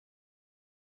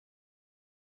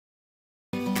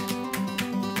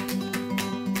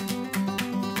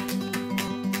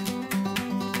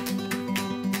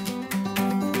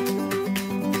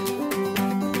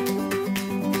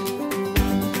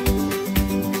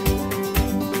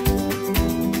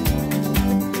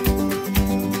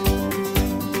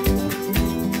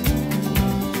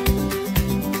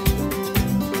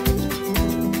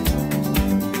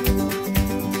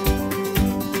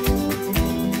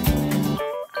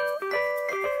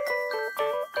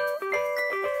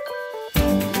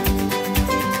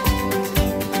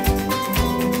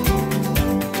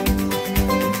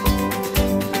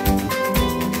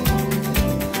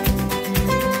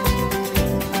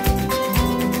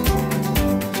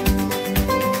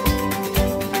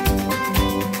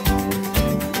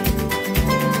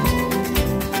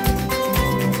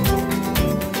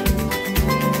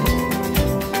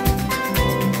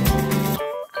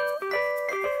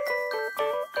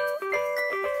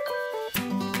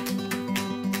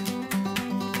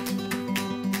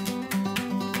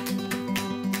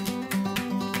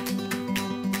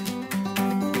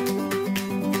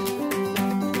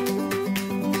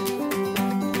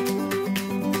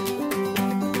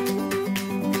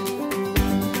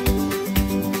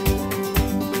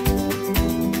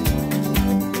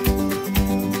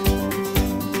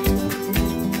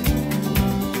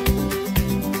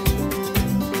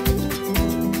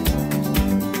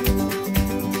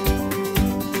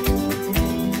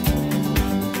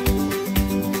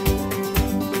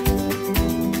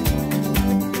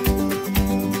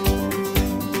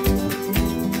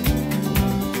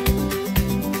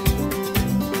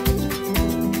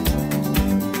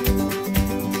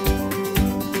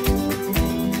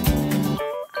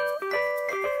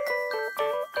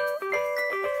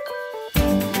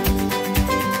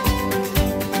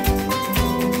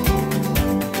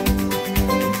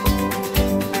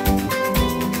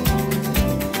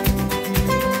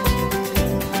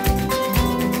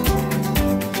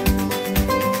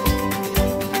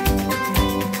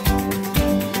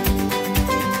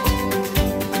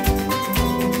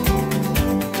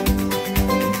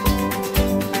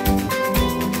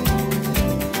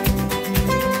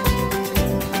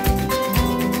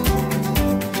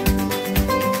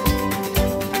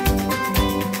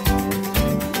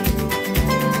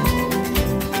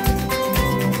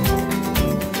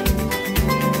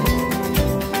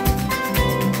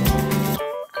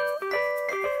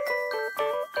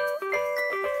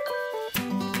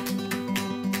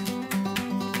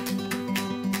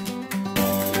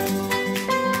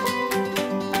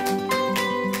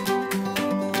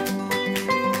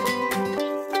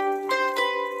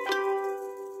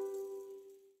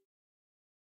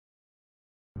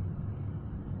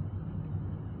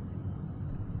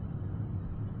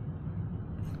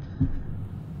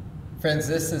Friends,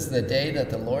 this is the day that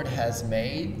the Lord has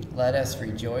made. Let us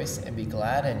rejoice and be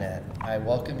glad in it. I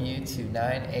welcome you to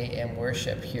 9 a.m.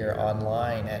 worship here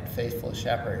online at Faithful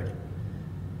Shepherd.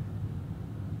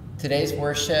 Today's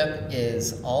worship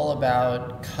is all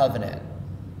about covenant.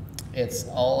 It's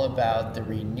all about the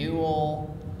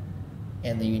renewal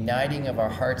and the uniting of our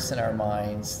hearts and our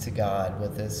minds to God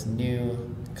with this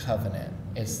new covenant.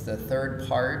 It's the third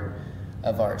part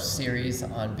of our series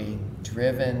on being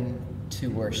driven to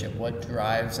worship, what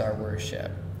drives our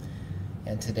worship.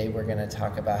 And today we're going to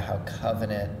talk about how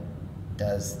covenant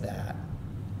does that.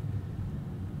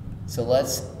 So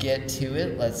let's get to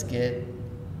it. Let's get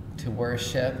to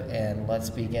worship, and let's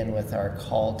begin with our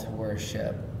call to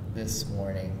worship this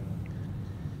morning.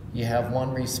 You have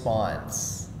one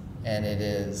response, and it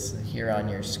is here on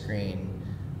your screen,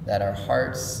 that our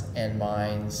hearts and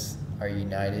minds are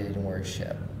united in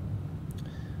worship.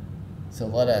 So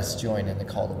let us join in the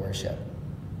call to worship.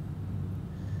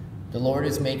 The Lord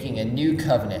is making a new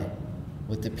covenant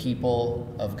with the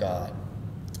people of God.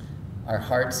 Our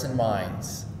hearts and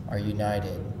minds are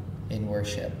united in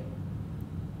worship.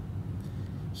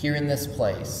 Here in this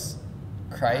place,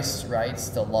 Christ writes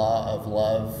the law of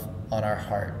love on our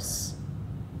hearts.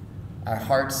 Our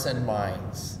hearts and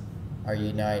minds are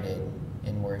united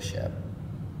in worship.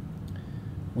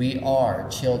 We are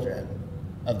children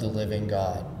of the living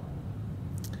God.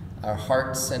 Our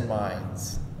hearts and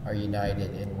minds are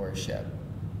united in worship.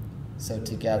 So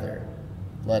together,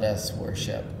 let us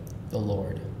worship the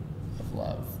Lord of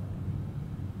love.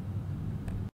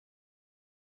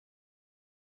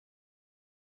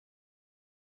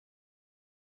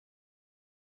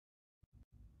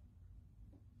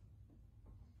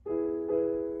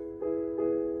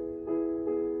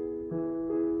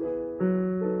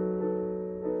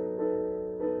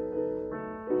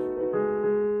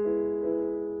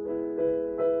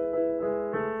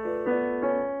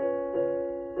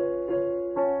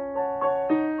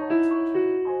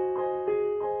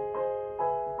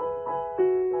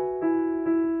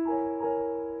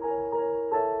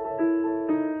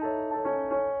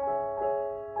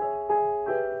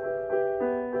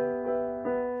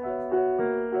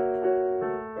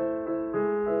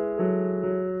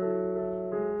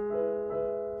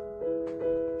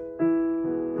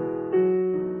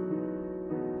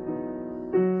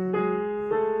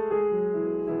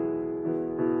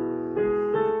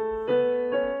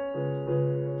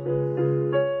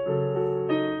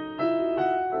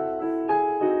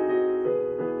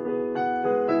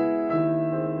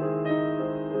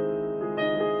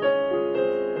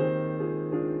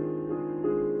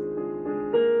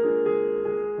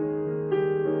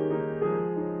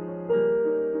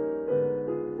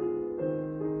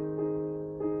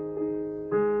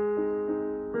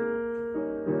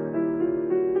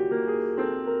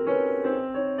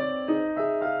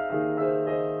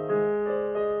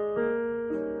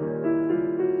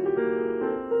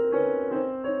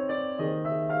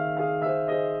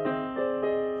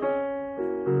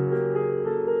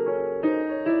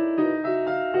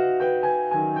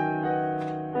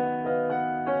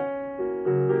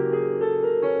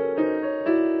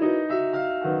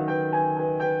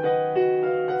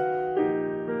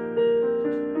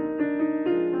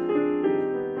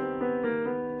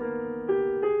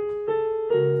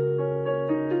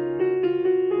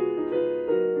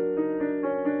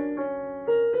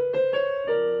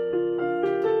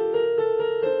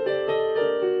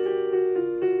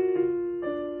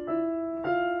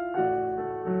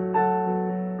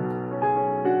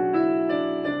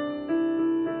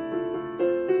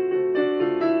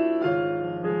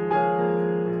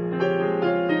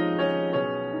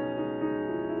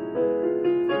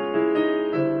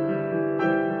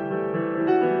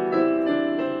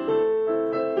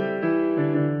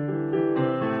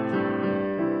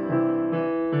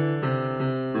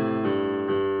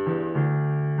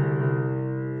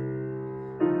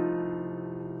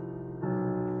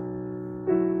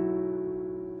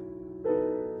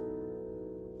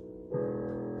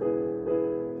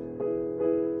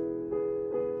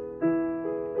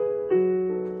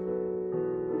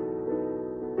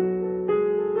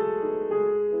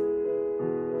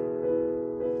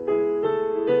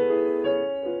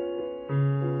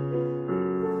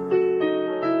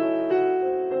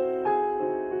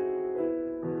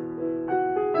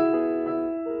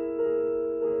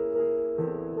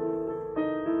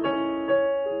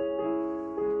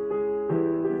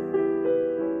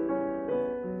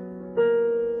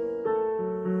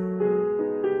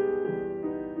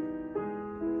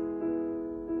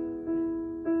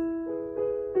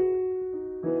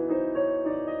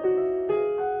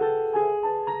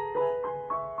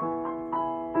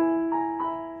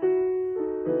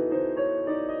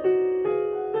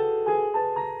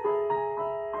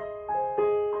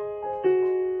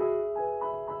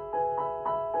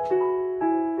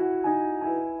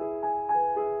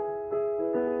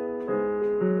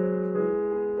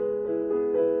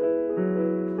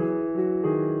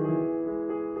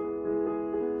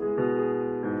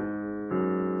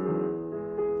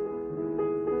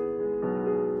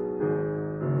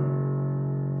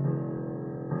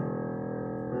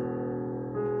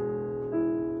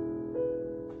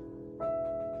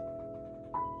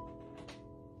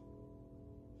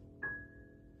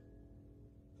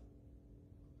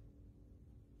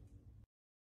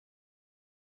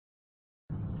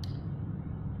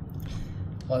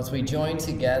 Well, as we join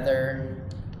together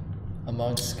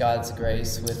amongst God's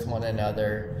grace with one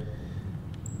another,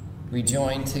 we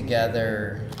join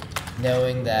together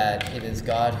knowing that it is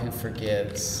God who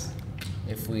forgives.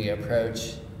 If we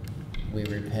approach, we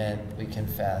repent, we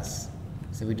confess.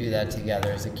 So we do that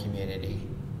together as a community.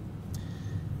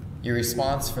 Your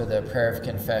response for the prayer of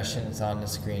confession is on the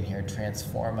screen here.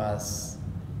 Transform us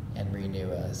and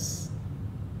renew us.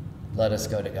 Let us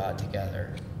go to God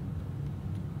together.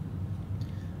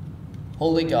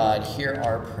 Holy God, hear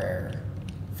our prayer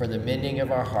for the mending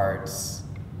of our hearts,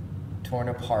 torn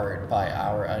apart by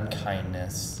our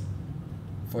unkindness,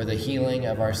 for the healing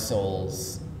of our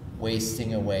souls,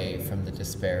 wasting away from the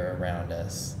despair around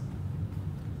us.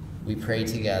 We pray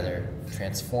together,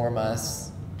 transform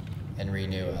us and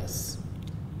renew us.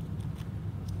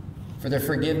 For the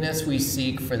forgiveness we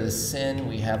seek for the sin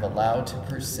we have allowed to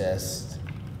persist,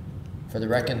 for the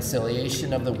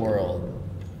reconciliation of the world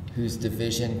whose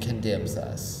division condemns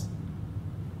us,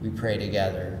 we pray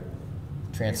together,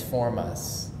 transform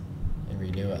us and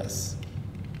renew us.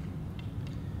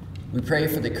 We pray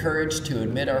for the courage to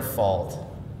admit our fault,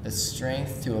 the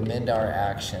strength to amend our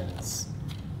actions,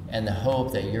 and the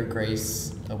hope that your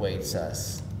grace awaits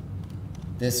us.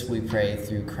 This we pray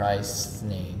through Christ's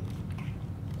name.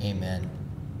 Amen.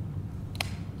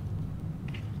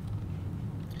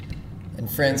 And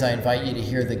friends, I invite you to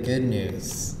hear the good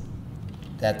news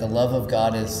that the love of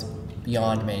God is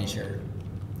beyond measure,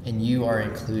 and you are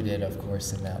included, of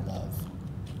course, in that love.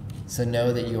 So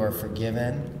know that you are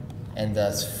forgiven and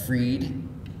thus freed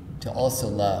to also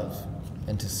love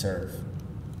and to serve.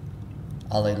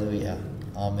 Alleluia.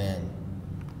 Amen.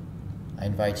 I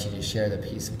invite you to share the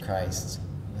peace of Christ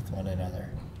with one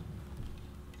another.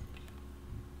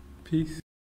 Peace.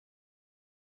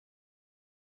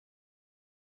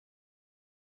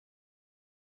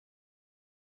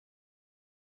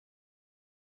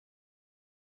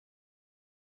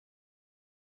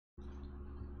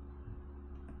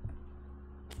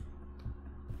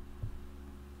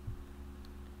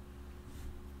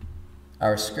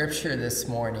 Our scripture this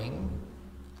morning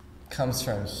comes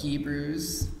from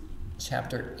Hebrews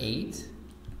chapter 8,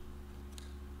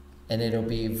 and it'll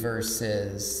be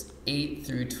verses 8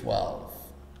 through 12.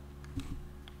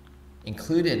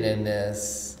 Included in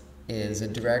this is a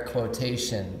direct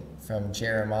quotation from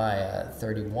Jeremiah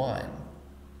 31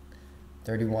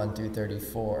 through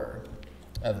 34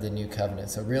 of the New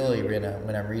Covenant. So really,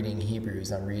 when I'm reading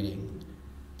Hebrews, I'm reading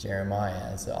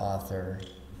Jeremiah as the author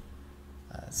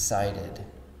cited.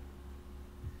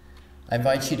 I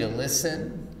invite you to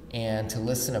listen and to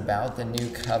listen about the new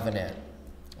covenant,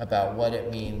 about what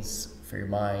it means for your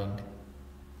mind,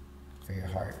 for your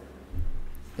heart.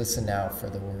 Listen now for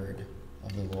the word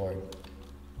of the Lord.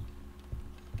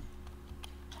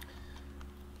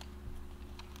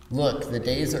 Look, the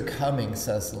days are coming,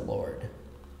 says the Lord,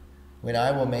 when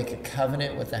I will make a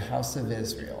covenant with the house of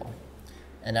Israel,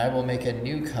 and I will make a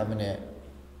new covenant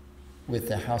with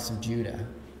the house of Judah.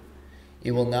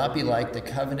 It will not be like the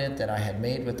covenant that I had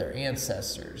made with their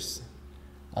ancestors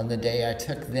on the day I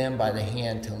took them by the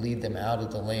hand to lead them out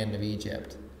of the land of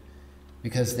Egypt,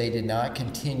 because they did not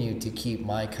continue to keep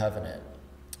my covenant,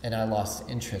 and I lost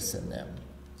interest in them,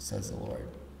 says the Lord.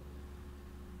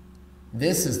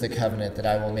 This is the covenant that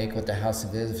I will make with the house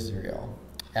of Israel.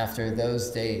 After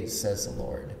those days, says the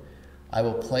Lord, I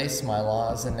will place my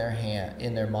laws in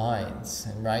their minds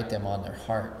and write them on their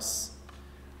hearts.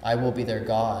 I will be their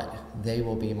God, they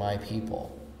will be my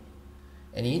people.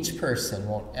 And each person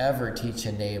won't ever teach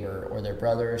a neighbor or their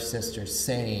brother or sister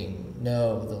saying,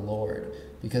 know the Lord,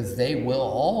 because they will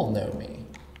all know me,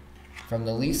 from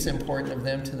the least important of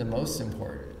them to the most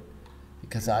important,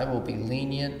 because I will be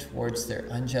lenient towards their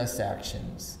unjust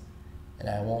actions, and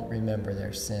I won't remember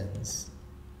their sins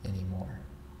anymore.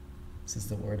 This is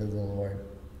the word of the Lord.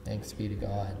 Thanks be to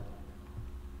God.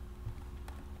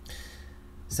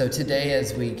 So today,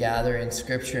 as we gather in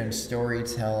scripture and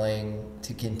storytelling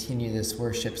to continue this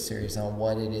worship series on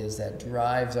what it is that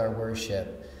drives our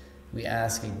worship, we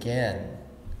ask again,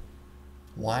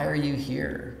 why are you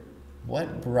here?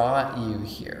 What brought you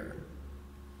here?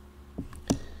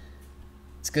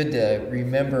 It's good to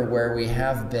remember where we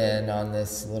have been on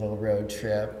this little road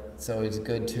trip. It's always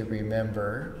good to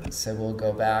remember. So we'll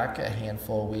go back a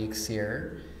handful of weeks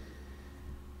here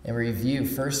and review.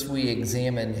 First, we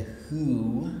examined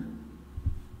who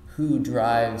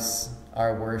drives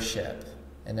our worship,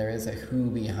 and there is a who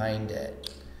behind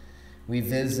it. We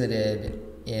visited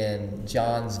in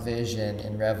John's vision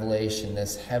in Revelation,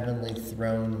 this heavenly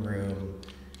throne room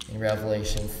in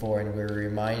Revelation 4, and we were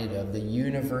reminded of the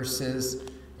universes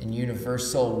and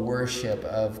universal worship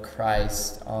of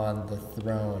Christ on the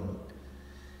throne.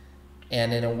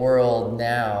 And in a world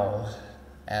now,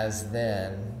 as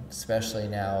then, especially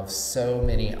now, of so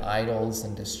many idols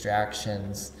and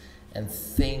distractions and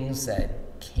things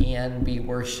that can be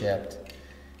worshipped,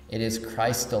 it is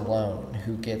Christ alone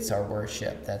who gets our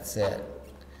worship. That's it.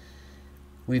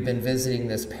 We've been visiting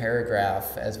this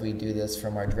paragraph as we do this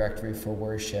from our directory for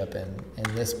worship, and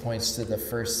this points to the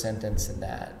first sentence in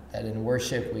that in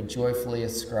worship we joyfully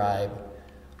ascribe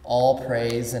all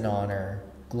praise and honor,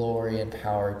 glory and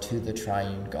power to the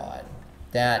triune God.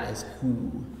 That is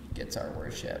who gets our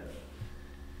worship.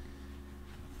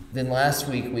 Then last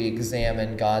week we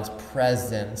examined God's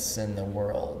presence in the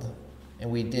world. And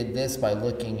we did this by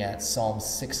looking at Psalm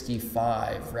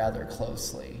 65 rather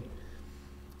closely.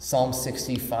 Psalm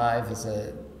 65 is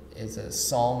a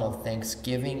psalm of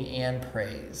thanksgiving and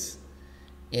praise.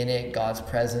 In it, God's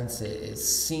presence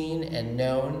is seen and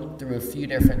known through a few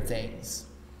different things.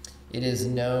 It is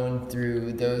known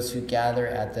through those who gather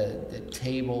at the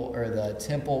table or the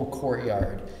temple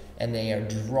courtyard, and they are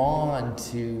drawn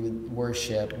to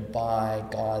worship by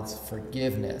God's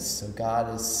forgiveness. So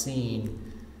God is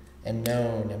seen and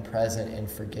known and present in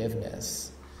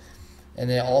forgiveness. And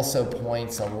it also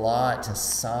points a lot to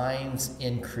signs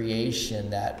in creation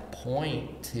that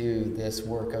point to this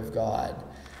work of God.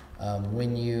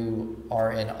 When you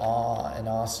are in awe and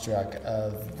awestruck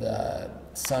of the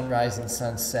sunrise and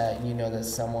sunset, you know that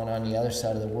someone on the other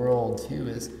side of the world too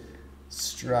is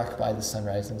struck by the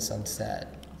sunrise and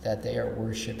sunset, that they are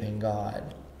worshiping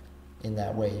God in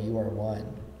that way. You are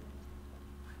one.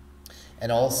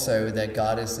 And also that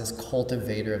God is this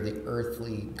cultivator of the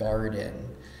earthly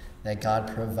garden, that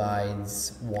God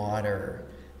provides water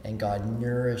and God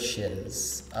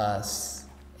nourishes us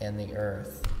and the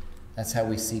earth. That's how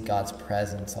we see God's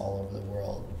presence all over the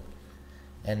world.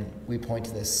 And we point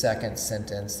to the second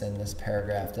sentence in this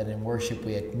paragraph, that in worship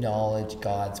we acknowledge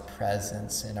God's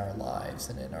presence in our lives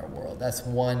and in our world. That's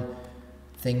one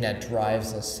thing that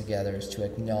drives us together, is to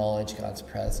acknowledge God's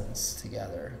presence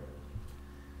together.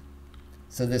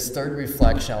 So this third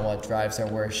reflection on what drives our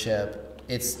worship,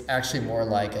 it's actually more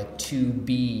like a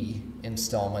 2B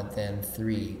installment than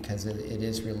 3, because it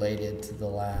is related to the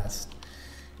last.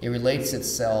 It relates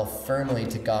itself firmly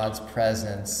to God's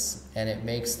presence, and it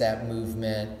makes that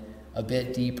movement a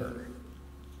bit deeper.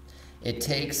 It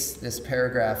takes this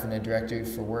paragraph in a directory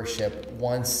for worship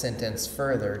one sentence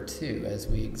further, too, as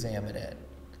we examine it.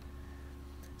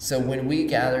 So when we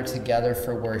gather together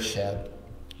for worship,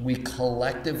 we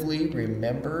collectively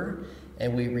remember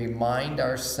and we remind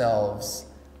ourselves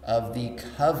of the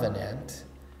covenant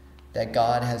that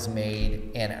God has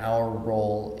made and our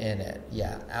role in it.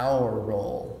 Yeah, our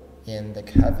role in the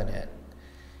covenant.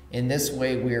 In this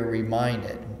way, we are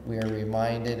reminded. We are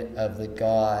reminded of the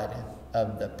God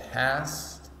of the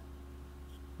past,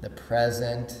 the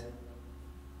present,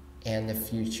 and the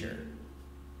future.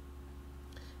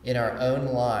 In our own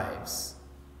lives,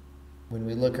 when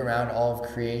we look around all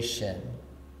of creation,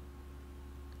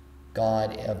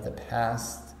 God of the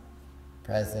past,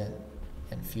 present,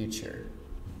 and future.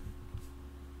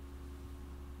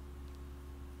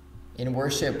 In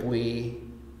worship, we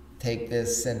take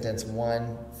this sentence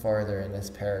one farther in this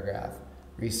paragraph.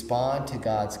 Respond to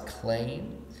God's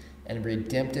claim and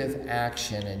redemptive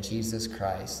action in Jesus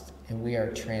Christ, and we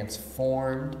are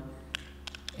transformed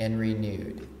and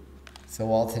renewed. So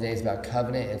while today is about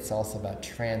covenant, it's also about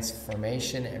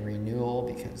transformation and renewal,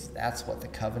 because that's what the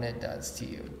covenant does to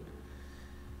you.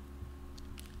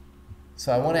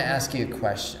 So I want to ask you a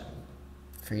question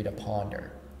for you to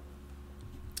ponder.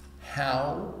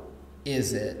 How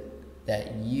is it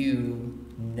that you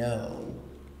know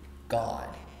God?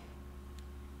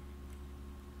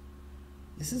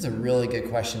 This is a really good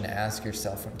question to ask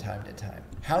yourself from time to time.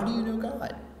 How do you know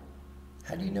God?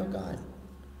 How do you know God?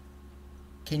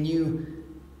 Can you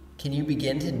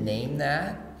begin to name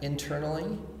that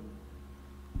internally?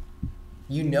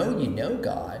 You know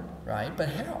God, right? But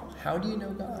how? How do you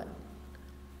know God?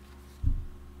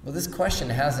 Well, this question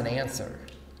has an answer.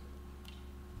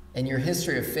 And your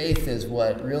history of faith is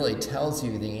what really tells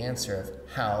you the answer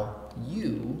of how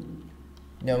you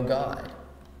know God.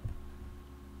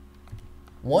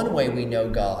 One way we know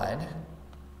God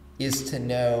is to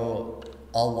know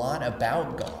a lot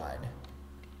about God.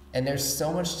 And there's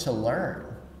so much to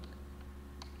learn.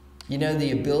 You know,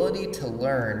 the ability to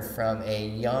learn from a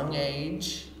young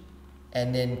age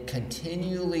and then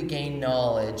continually gain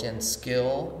knowledge and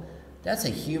skill, that's a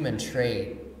human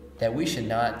trait that we should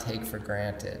not take for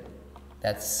granted.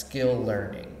 That's skill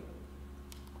learning.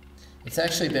 It's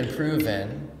actually been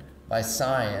proven by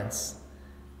science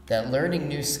that learning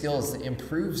new skills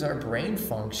improves our brain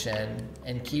function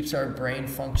and keeps our brain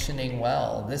functioning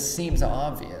well. This seems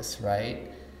obvious,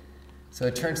 right? So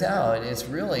it turns out it's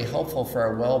really helpful for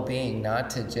our well-being not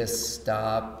to just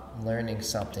stop learning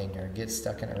something or get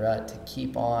stuck in a rut, to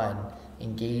keep on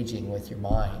engaging with your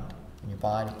mind and your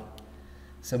body.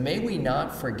 So may we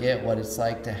not forget what it's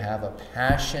like to have a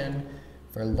passion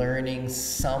for learning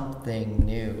something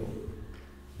new.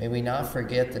 May we not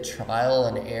forget the trial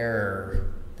and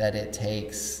error that it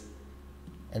takes,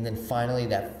 and then finally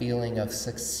that feeling of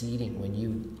succeeding when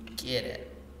you get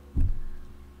it.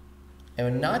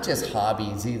 And not just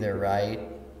hobbies either, right?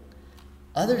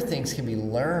 Other things can be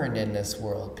learned in this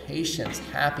world. Patience,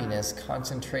 happiness,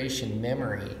 concentration,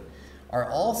 memory are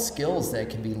all skills that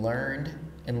can be learned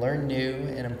and learned new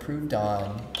and improved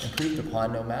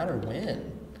upon no matter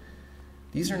when.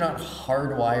 These are not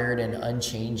hardwired and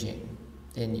unchanging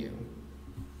in you.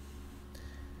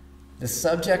 The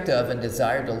subject of and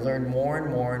desire to learn more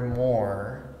and more and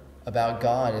more about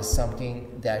God is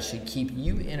something that should keep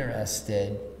you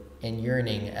interested and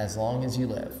yearning as long as you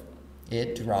live.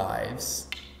 It drives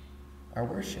our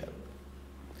worship.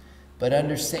 But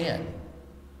understand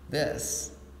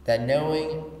this, that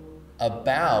knowing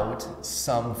about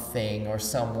something or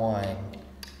someone,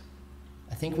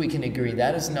 I think we can agree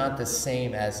that is not the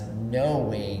same as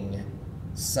knowing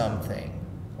something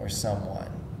or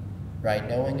someone, right?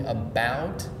 Knowing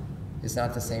about is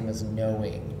not the same as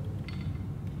knowing.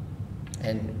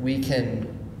 And we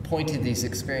can point to these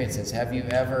experiences. Have you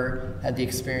ever had the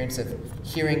experience of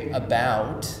hearing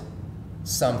about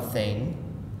something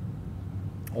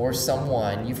or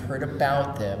someone? You've heard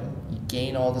about them, you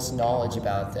gain all this knowledge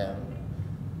about them.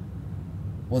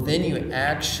 Well, then you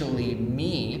actually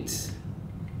meet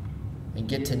and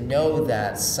get to know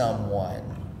that someone.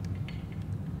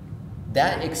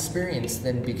 That experience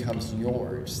then becomes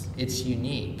yours. It's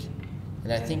unique.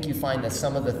 And I think you find that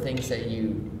some of the things that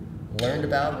you learned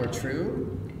about were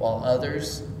true, while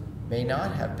others may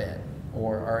not have been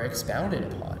or are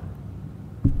expounded upon.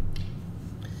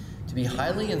 To be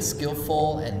highly and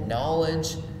skillful in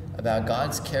knowledge about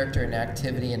God's character and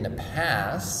activity in the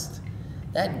past,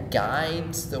 that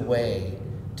guides the way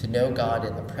to know God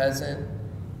in the present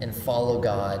and follow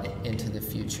God into the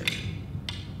future.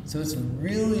 So it's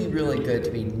really, really good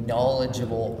to be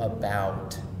knowledgeable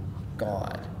about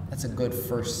God. That's a good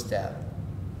first step.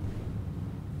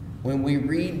 When we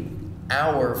read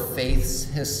our faith's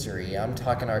history, I'm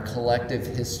talking our collective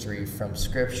history from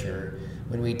Scripture,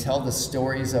 when we tell the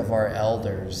stories of our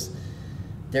elders,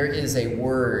 there is a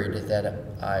word that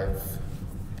I've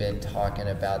been talking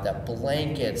about that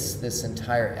blankets this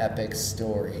entire epic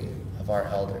story of our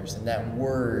elders, and that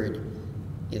word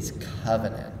is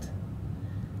covenant.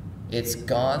 It's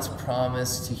God's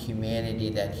promise to humanity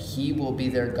that He will be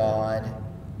their God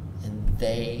and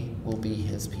they will be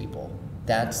His people.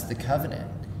 That's the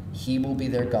covenant. He will be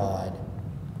their God,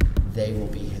 they will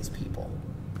be His people.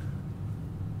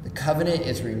 The covenant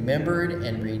is remembered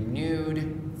and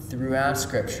renewed throughout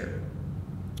Scripture.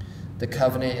 The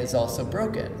covenant is also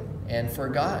broken and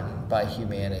forgotten by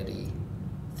humanity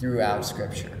throughout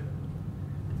Scripture.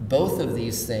 Both of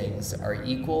these things are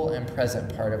equal and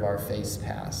present part of our faith's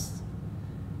past.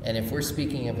 And if we're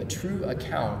speaking of a true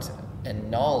account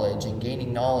and knowledge and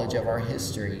gaining knowledge of our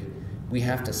history, we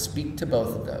have to speak to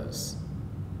both of those.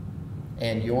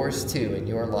 And yours too in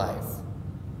your life.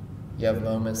 You have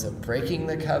moments of breaking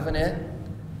the covenant,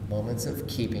 moments of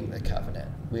keeping the covenant.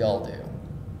 We all do.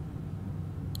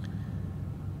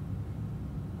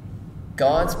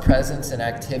 God's presence and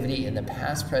activity in the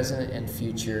past, present, and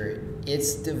future,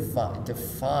 it's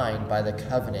defined by the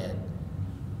covenant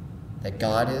that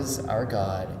God is our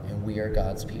God and we are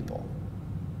God's people.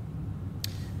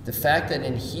 The fact that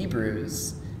in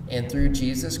Hebrews and through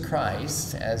Jesus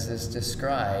Christ, as is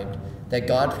described, that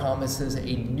God promises a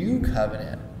new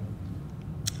covenant,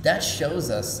 that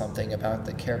shows us something about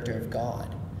the character of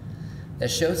God. That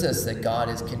shows us that God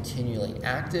is continually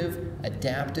active,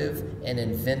 adaptive, and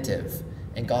inventive.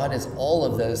 And God is all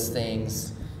of those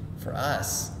things for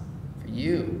us, for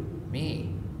you,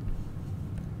 me.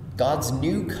 God's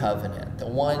new covenant, the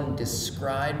one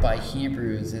described by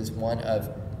Hebrews, is one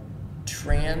of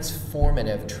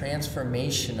transformative,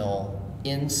 transformational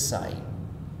insight,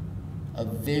 a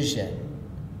vision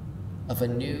of a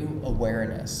new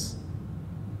awareness.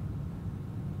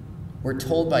 We're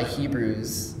told by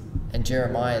Hebrews and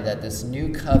Jeremiah that this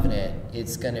new covenant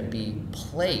is going to be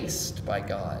placed by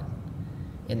God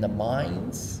in the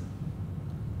minds.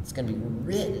 It's going to be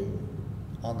written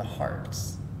on the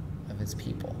hearts of His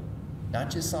people, not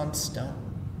just on stone.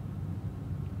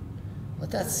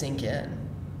 Let that sink in,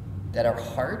 that our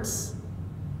hearts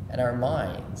and our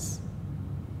minds.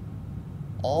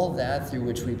 All that through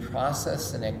which we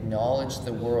process and acknowledge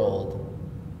the world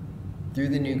through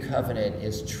the new covenant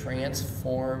is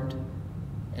transformed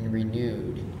and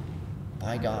renewed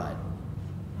by God.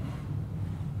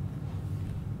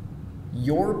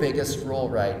 Your biggest role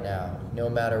right now, no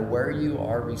matter where you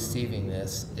are receiving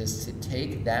this, is to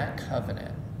take that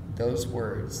covenant, those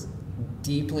words,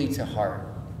 deeply to heart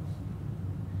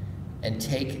and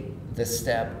take the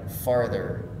step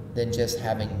farther than just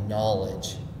having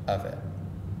knowledge of it.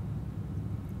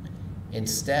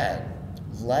 Instead,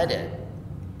 let it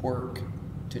work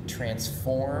to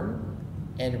transform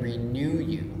and renew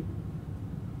you,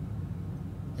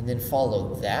 and then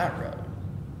follow that road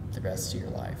the rest of your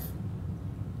life.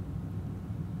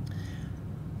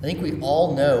 I think we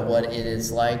all know what it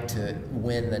is like to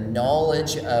when the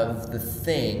knowledge of the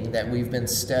thing that we've been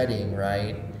studying,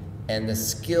 right, and the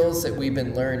skills that we've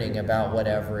been learning about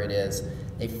whatever it is,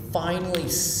 they finally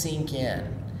sink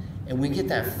in. And we get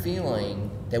that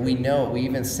feeling that we know it. We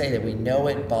even say that we know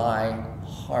it by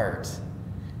heart,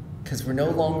 because we're no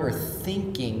longer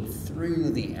thinking through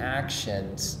the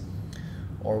actions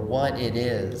or what it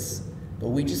is, but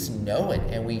we just know it,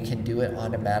 and we can do it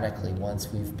automatically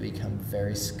once we've become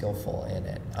very skillful in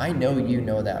it. I know you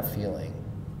know that feeling.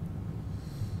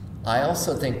 I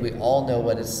also think we all know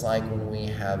what it's like when we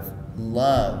have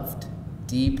loved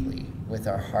deeply with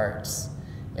our hearts,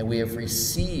 and we have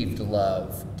received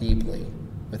love deeply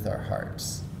with our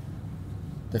hearts.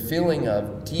 The feeling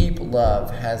of deep love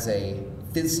has a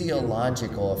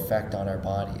physiological effect on our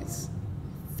bodies.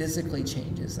 It physically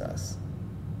changes us.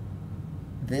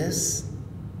 This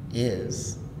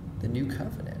is the new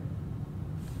covenant.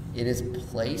 It is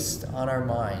placed on our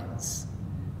minds.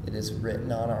 It is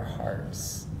written on our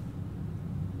hearts.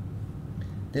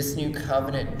 This new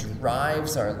covenant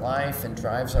drives our life and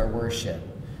drives our worship.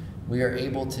 We are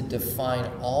able to define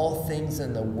all things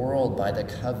in the world by the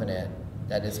covenant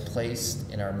that is placed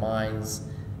in our minds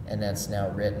and that's now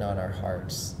written on our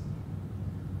hearts.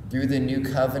 Through the new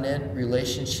covenant,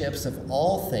 relationships of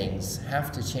all things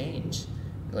have to change.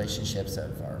 Relationships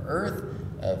of our earth,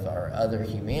 of our other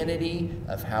humanity,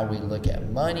 of how we look at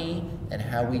money and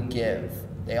how we give.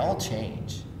 They all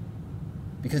change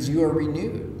because you are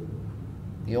renewed.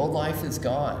 The old life is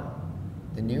gone.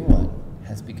 The new one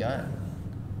has begun.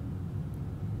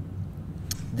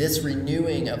 This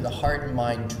renewing of the heart and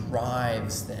mind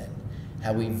drives then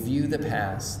how we view the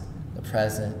past, the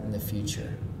present, and the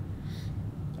future.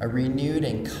 A renewed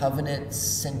and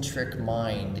covenant-centric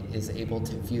mind is able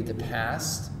to view the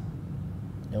past,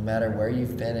 no matter where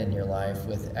you've been in your life,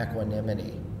 with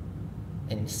equanimity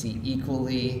and see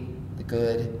equally the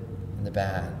good and the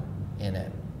bad in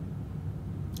it.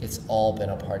 It's all been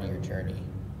a part of your journey.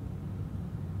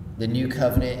 The new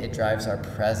covenant, it drives our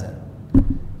present.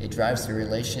 It drives the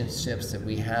relationships that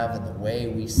we have and the way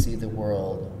we see the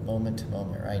world moment to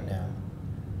moment right now.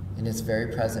 In this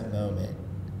very present moment,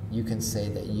 you can say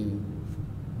that you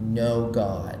know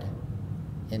God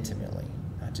intimately,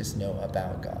 not just know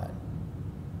about God.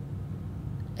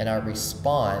 And our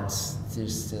response to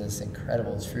this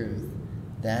incredible truth,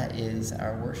 that is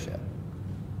our worship.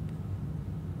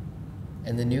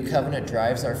 And the new covenant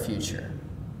drives our future.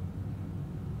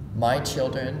 My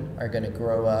children are going to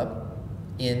grow up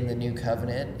in the new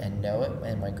covenant and know it,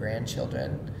 and my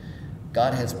grandchildren.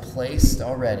 God has placed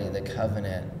already the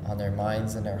covenant on their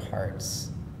minds and their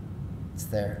hearts. It's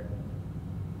there.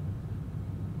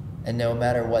 And no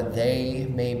matter what they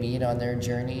may meet on their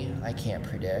journey, I can't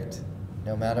predict.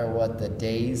 No matter what the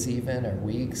days even, or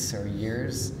weeks, or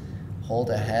years hold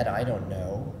ahead, I don't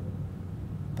know.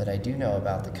 But I do know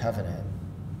about the covenant.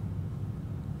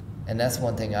 And that's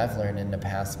one thing I've learned in the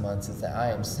past months, is that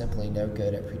I am simply no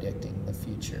good at predicting the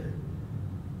future.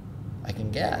 I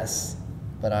can guess,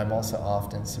 but I'm also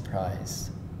often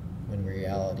surprised when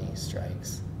reality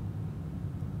strikes.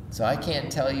 So I can't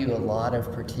tell you a lot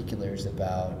of particulars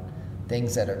about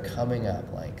things that are coming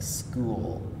up, like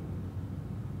school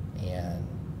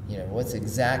and what's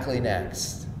exactly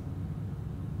next.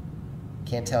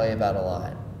 Can't tell you about a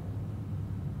lot.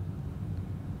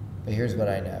 But here's what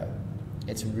I know.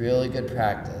 It's really good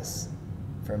practice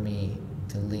for me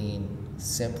to lean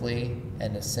simply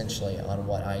and essentially on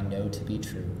what I know to be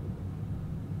true.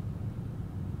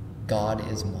 God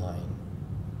is mine,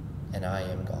 and I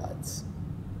am God's.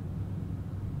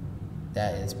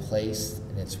 That is placed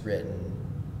and it's written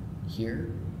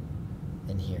here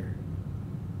and here.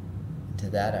 And to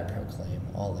that I proclaim,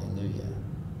 Alleluia.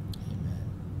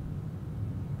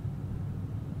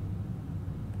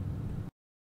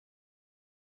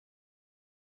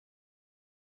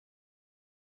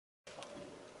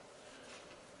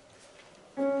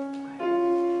 Amen.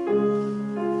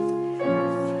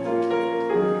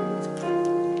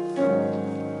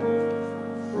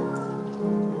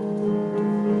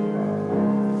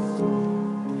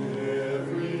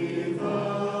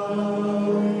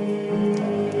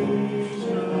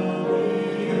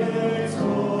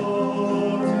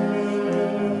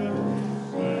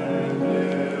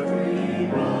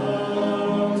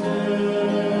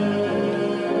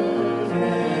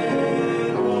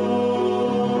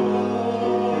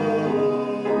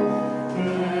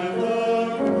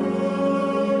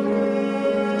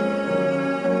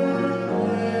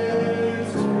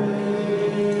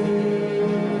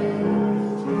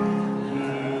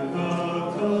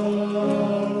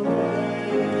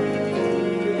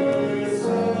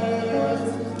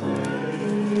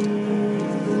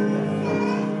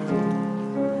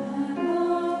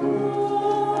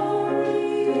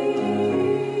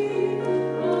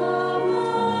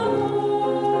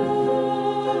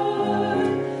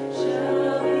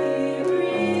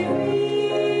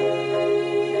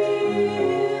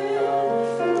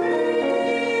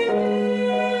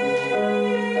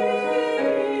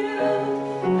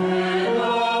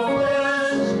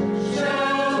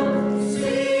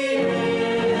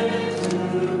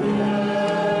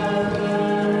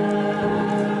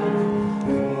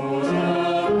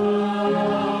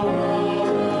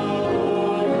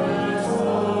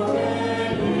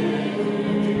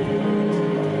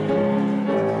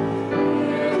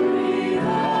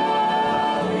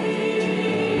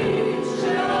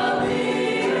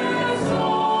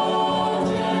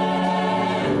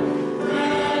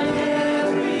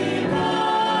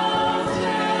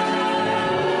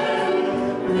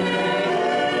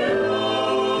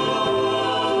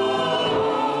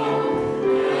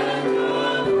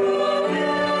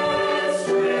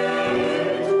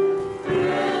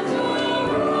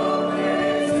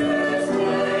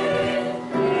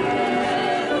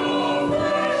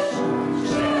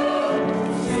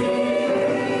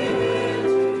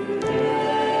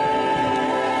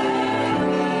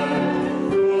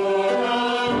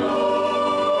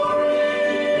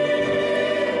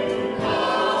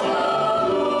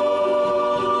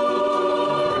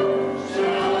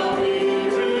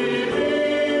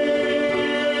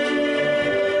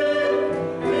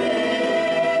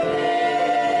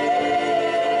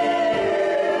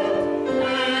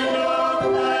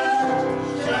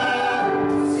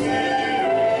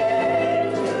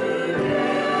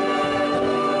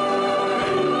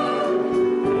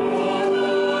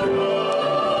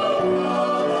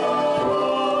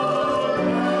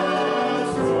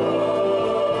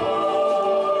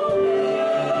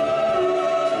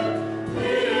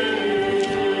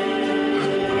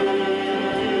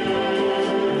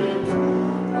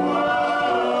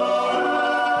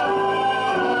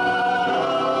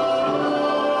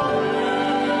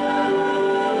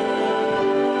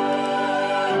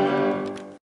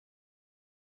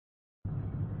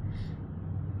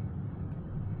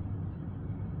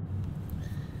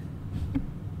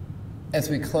 As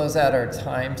we close out our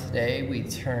time today, we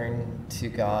turn to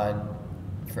God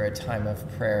for a time of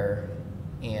prayer.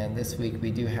 And this week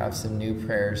we do have some new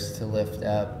prayers to lift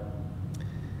up.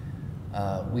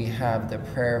 We have the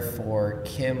prayer for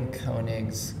Kim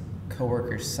Koenig's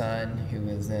co-worker's son, who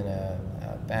was in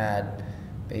a bad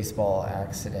baseball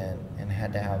accident and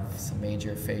had to have some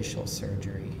major facial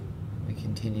surgery. We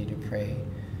continue to pray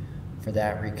for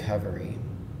that recovery.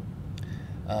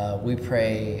 We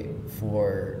pray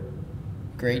for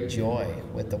great joy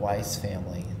with the Weiss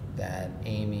family that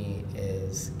Amy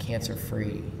is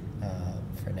cancer-free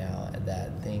for now, and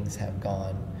that things have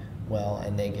gone well,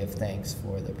 and they give thanks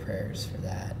for the prayers for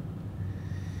that.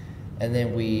 And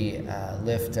then we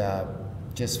lift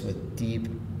up, just with deep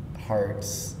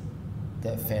hearts,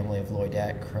 the family of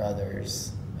Lloydette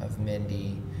Crothers, of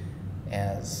Mindy,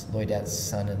 as Lloydette's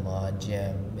son-in-law,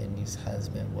 Jim, Mindy's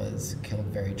husband, was killed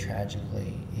very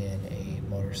tragically in a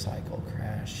motorcycle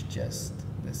crash just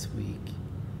this week.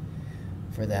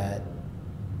 For that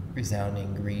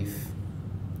resounding grief,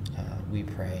 we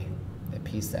pray the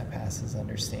peace that passes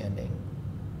understanding.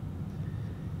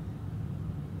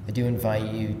 I do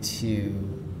invite you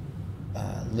to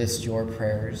list your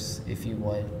prayers, if you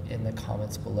would, in the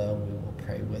comments below. We will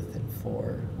pray with and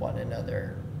for one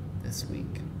another this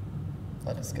week.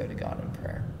 Let us go to God in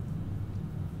prayer.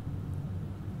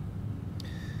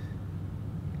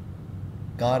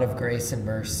 God of grace and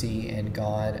mercy, and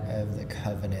God of the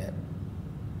covenant,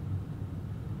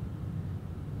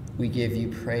 we give you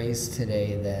praise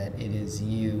today that it is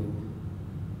you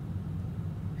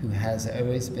who has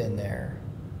always been there,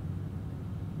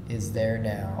 is there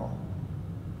now,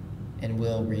 and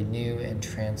will renew and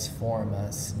transform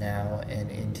us now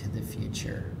and into the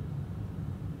future.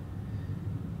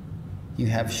 You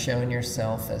have shown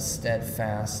yourself as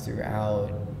steadfast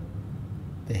throughout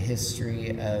the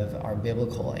history of our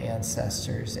biblical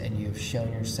ancestors, and you've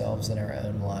shown yourselves in our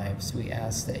own lives. We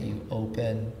ask that you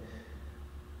open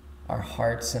our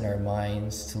hearts and our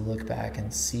minds to look back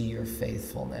and see your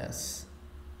faithfulness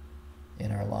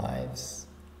in our lives.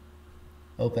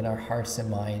 Open our hearts and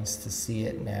minds to see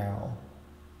it now.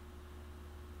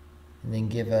 And then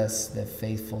give us the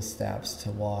faithful steps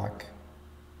to walk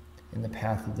in the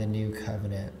path of the new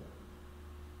covenant.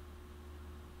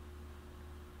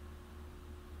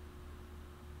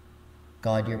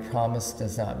 God, your promise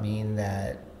does not mean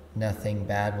that nothing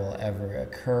bad will ever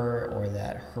occur or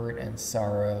that hurt and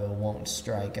sorrow won't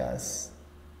strike us.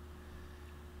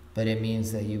 But it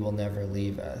means that you will never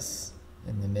leave us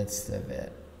in the midst of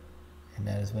it. And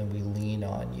that is when we lean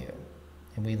on you.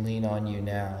 And we lean on you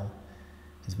now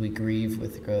as we grieve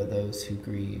with those who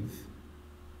grieve.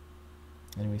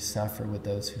 And we suffer with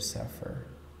those who suffer.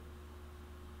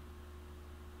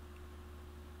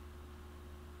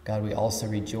 God, we also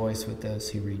rejoice with those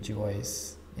who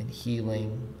rejoice in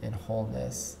healing and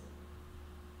wholeness.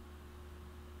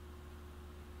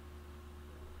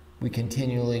 We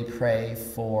continually pray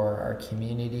for our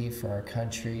community, for our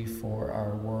country, for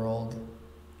our world.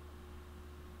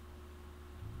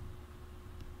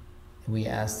 And we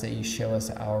ask that you show us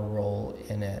our role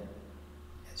in it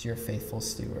as your faithful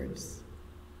stewards.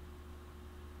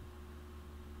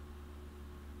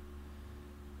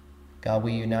 God,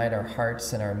 we unite our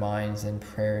hearts and our minds in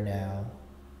prayer now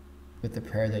with the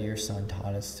prayer that your Son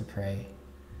taught us to pray.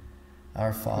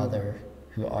 Our Father,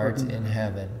 who art in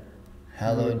heaven,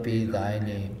 hallowed be thy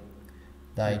name.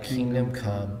 Thy kingdom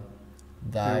come,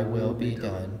 thy will be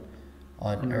done,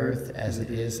 on earth as it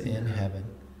is in heaven.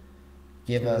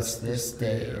 Give us this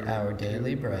day our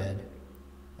daily bread,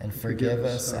 and forgive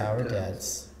us our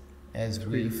debts, as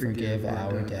we forgive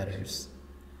our debtors.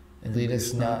 And lead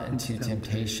us not into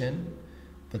temptation,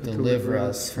 but deliver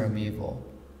us from evil.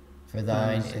 For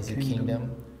thine is the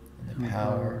kingdom, and the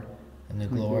power, and the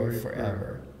glory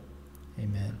forever.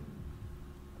 Amen.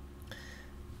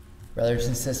 Brothers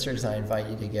and sisters, I invite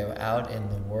you to go out in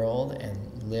the world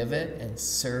and live it and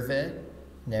serve it,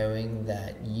 knowing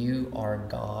that you are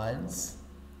God's,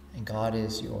 and God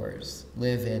is yours.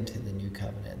 Live into the new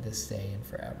covenant this day and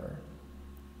forever.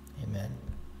 Amen.